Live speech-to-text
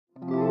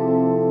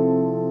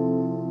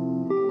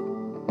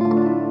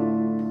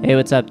Hey,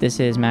 what's up?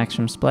 This is Max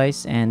from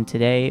Splice, and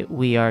today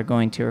we are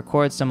going to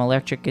record some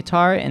electric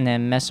guitar and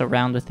then mess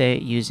around with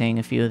it using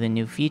a few of the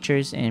new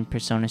features in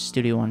PreSonus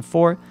Studio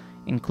 1.4,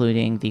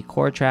 including the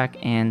Chord Track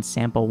and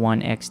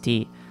SampleOne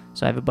XT.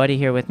 So I have a buddy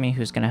here with me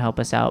who's going to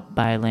help us out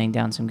by laying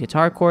down some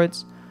guitar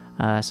chords,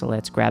 so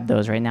let's grab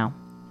those right now.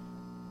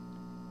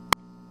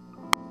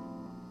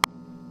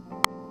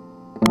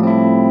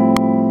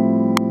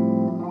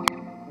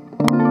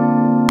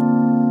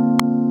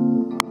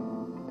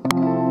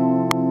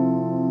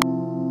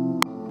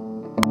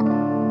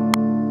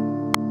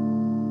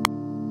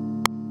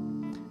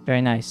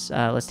 Very nice.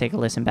 Let's take a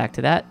listen back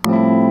to that.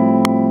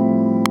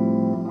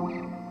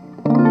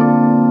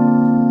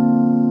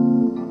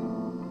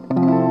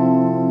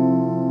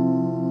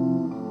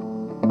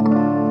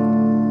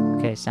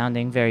 Okay,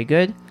 sounding very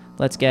good.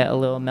 Let's get a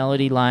little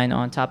melody line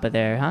on top of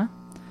there, huh?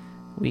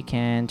 We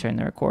can turn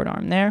the record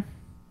arm there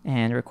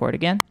and record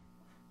again.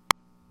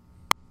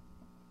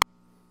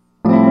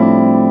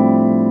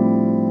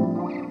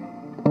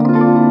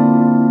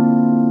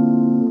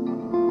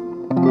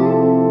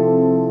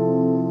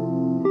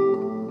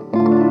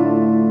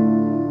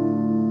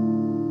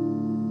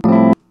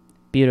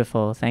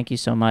 Beautiful, thank you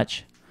so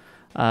much.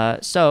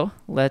 So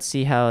let's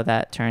see how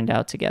that turned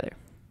out together.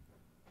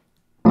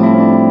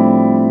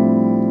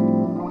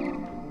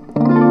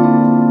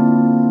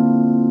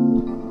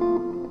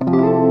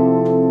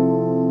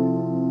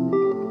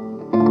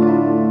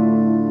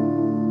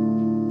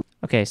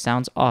 Okay,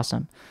 sounds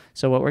awesome.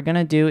 So what we're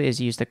gonna do is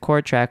use the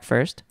chord track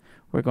first.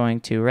 We're going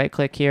to right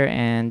click here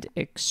and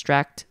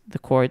extract the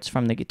chords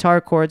from the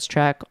guitar chords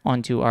track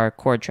onto our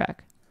chord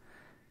track.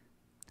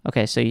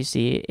 Okay, so you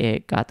see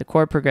it got the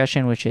chord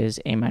progression, which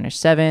is A minor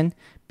 7,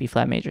 B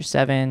flat major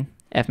 7,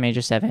 F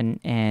major 7,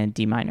 and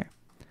D minor.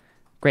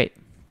 Great.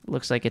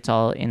 Looks like it's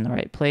all in the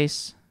right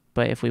place,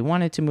 but if we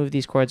wanted to move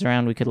these chords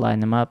around, we could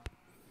line them up.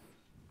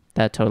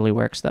 That totally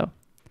works though.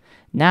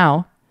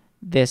 Now,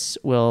 this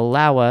will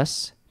allow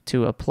us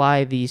to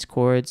apply these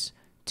chords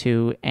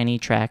to any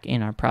track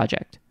in our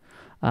project.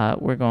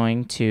 We're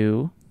going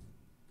to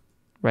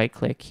right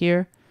click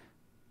here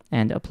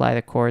and apply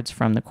the chords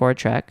from the chord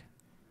track.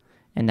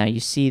 And now you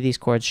see these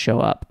chords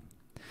show up.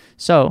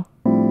 So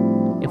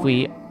if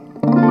we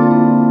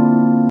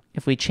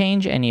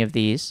change any of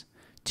these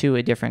to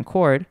a different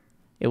chord,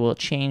 it will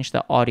change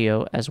the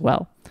audio as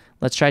well.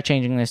 Let's try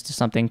changing this to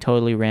something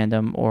totally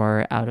random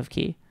or out of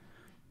key.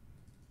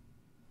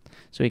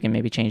 So we can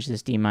maybe change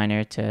this D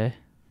minor to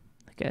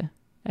like a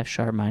F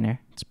sharp minor.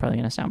 It's probably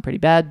going to sound pretty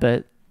bad,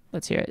 but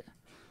let's hear it.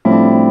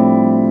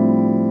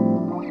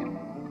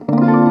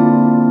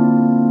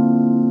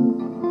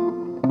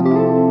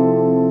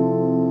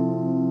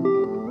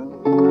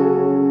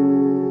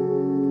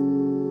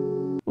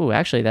 Ooh,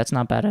 actually, that's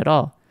not bad at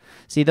all.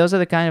 See, those are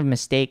the kind of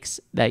mistakes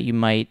that you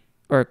might,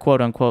 or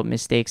quote-unquote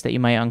mistakes that you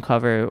might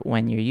uncover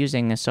when you're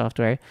using this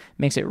software. It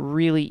makes it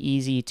really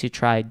easy to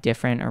try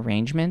different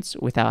arrangements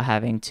without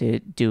having to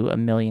do a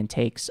million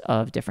takes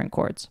of different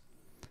chords.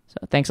 So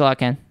thanks a lot,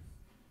 Ken.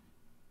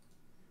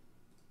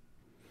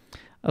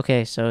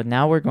 Okay, so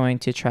now we're going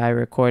to try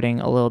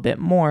recording a little bit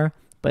more,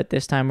 but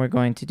this time we're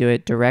going to do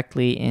it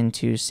directly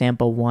into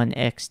SampleOne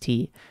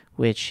XT,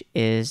 which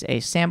is a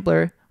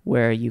sampler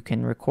where you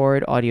can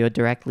record audio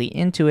directly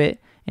into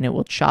it and it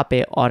will chop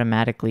it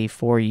automatically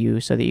for you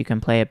so that you can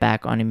play it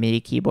back on a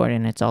MIDI keyboard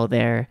and it's all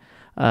there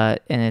and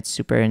it's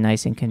super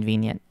nice and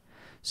convenient.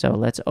 So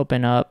let's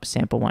open up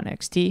SampleOne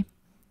XT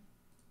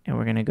and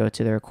we're going to go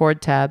to the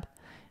record tab.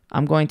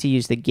 I'm going to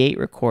use the gate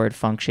record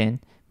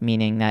function,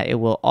 meaning that it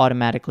will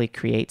automatically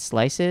create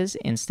slices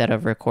instead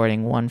of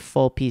recording one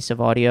full piece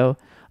of audio.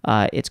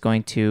 It's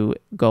going to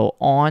go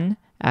on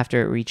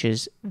after it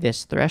reaches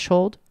this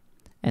threshold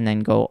and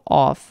then go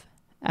off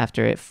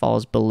after it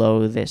falls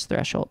below this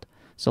threshold.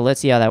 So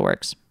let's see how that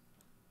works.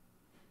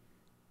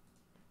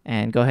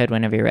 And go ahead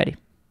whenever you're ready.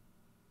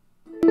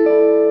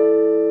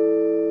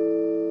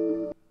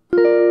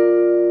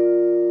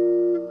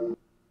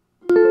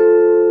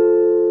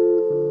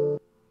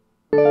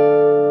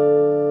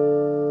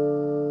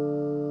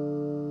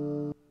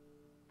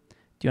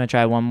 Do you want to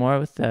try one more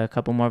with a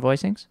couple more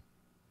voicings?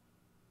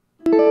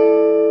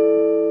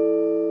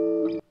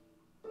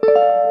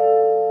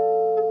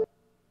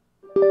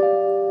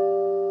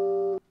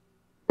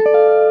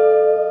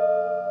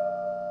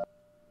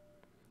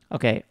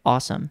 Okay,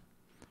 awesome.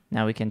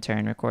 Now we can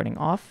turn recording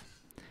off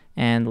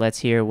and let's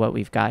hear what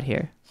we've got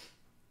here.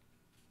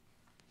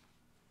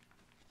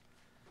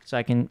 So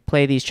I can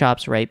play these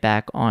chops right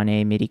back on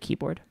a MIDI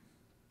keyboard.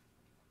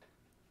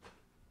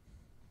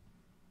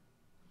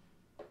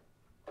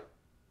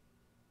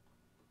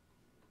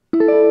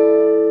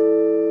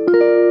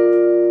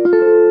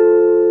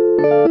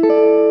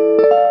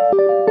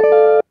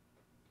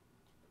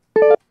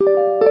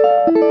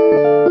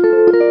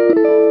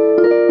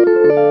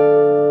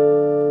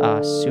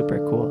 Super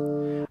cool.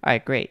 All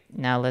right, great.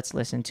 Now let's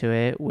listen to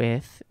it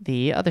with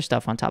the other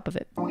stuff on top of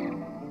it.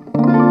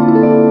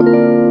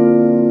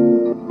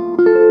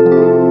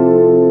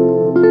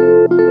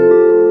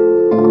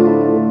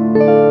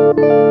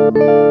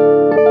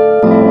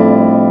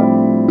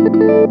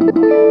 Not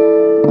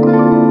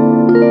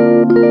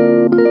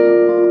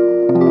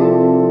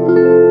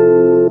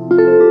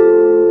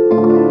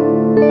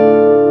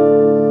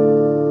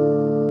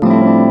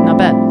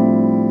bad.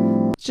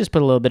 Let's just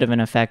put a little bit of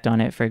an effect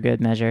on it for good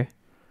measure.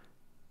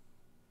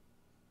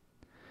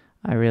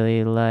 I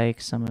really like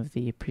some of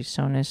the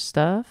PreSonus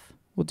stuff.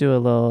 We'll do a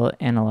little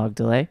analog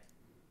delay.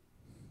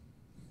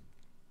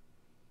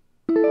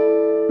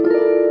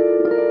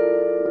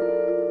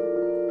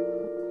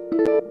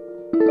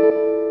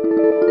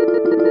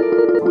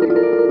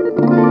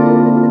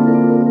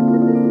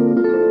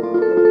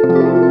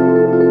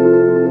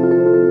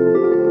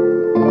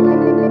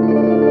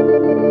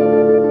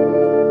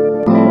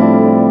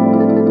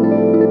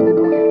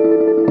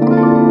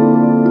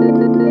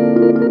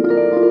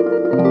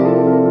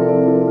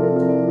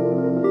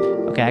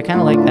 Okay, I kind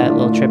of like that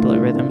little triplet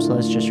rhythm, so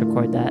let's just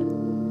record that.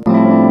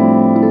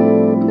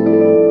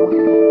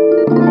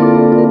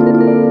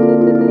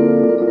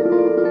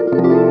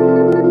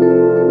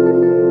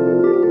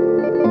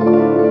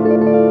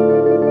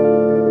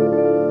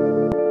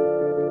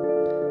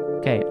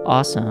 Okay,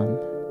 awesome.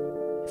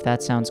 If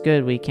that sounds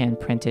good, we can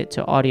print it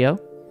to audio.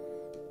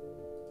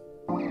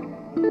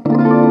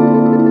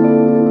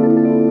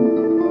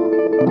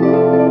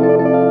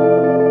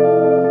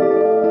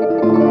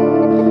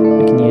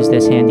 Use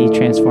this handy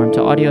transform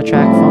to audio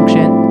track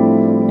function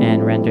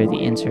and render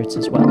the inserts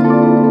as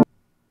well.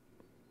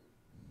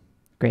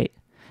 Great.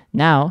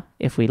 Now,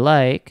 if we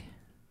like,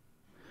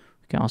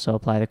 we can also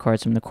apply the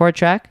chords from the chord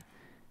track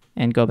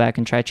and go back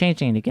and try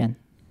changing it again.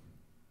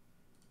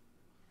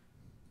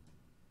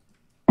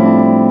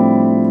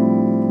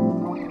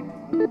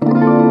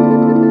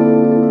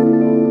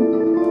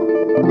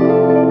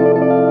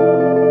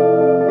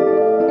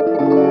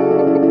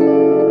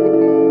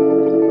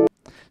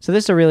 So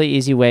this is a really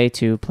easy way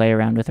to play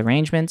around with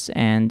arrangements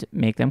and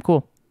make them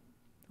cool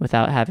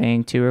without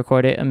having to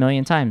record it a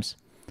million times.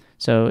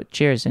 So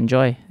cheers,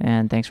 enjoy,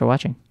 and thanks for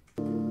watching.